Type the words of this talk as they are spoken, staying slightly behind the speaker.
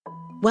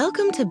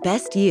Welcome to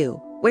Best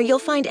You, where you'll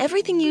find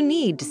everything you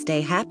need to stay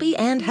happy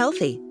and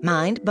healthy,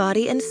 mind,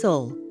 body, and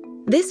soul.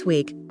 This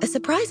week, a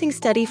surprising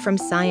study from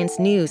Science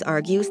News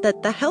argues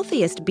that the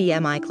healthiest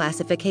BMI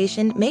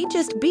classification may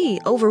just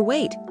be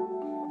overweight.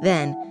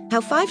 Then,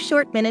 how 5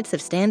 short minutes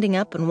of standing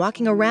up and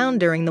walking around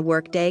during the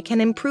workday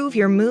can improve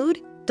your mood,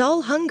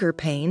 dull hunger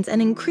pains,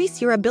 and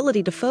increase your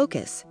ability to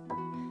focus.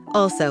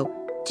 Also,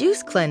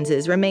 juice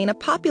cleanses remain a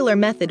popular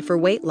method for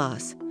weight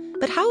loss.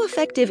 But how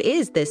effective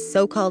is this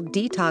so-called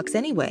detox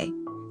anyway?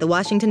 The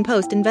Washington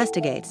Post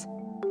investigates.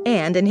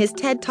 And in his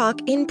TED Talk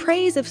In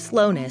Praise of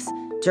Slowness,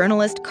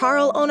 journalist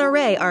Carl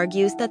Honoré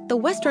argues that the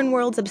Western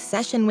world's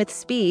obsession with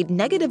speed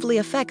negatively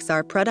affects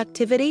our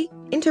productivity,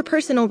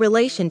 interpersonal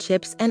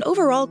relationships, and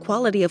overall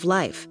quality of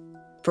life.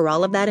 For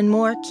all of that and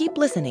more, keep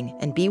listening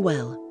and be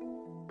well.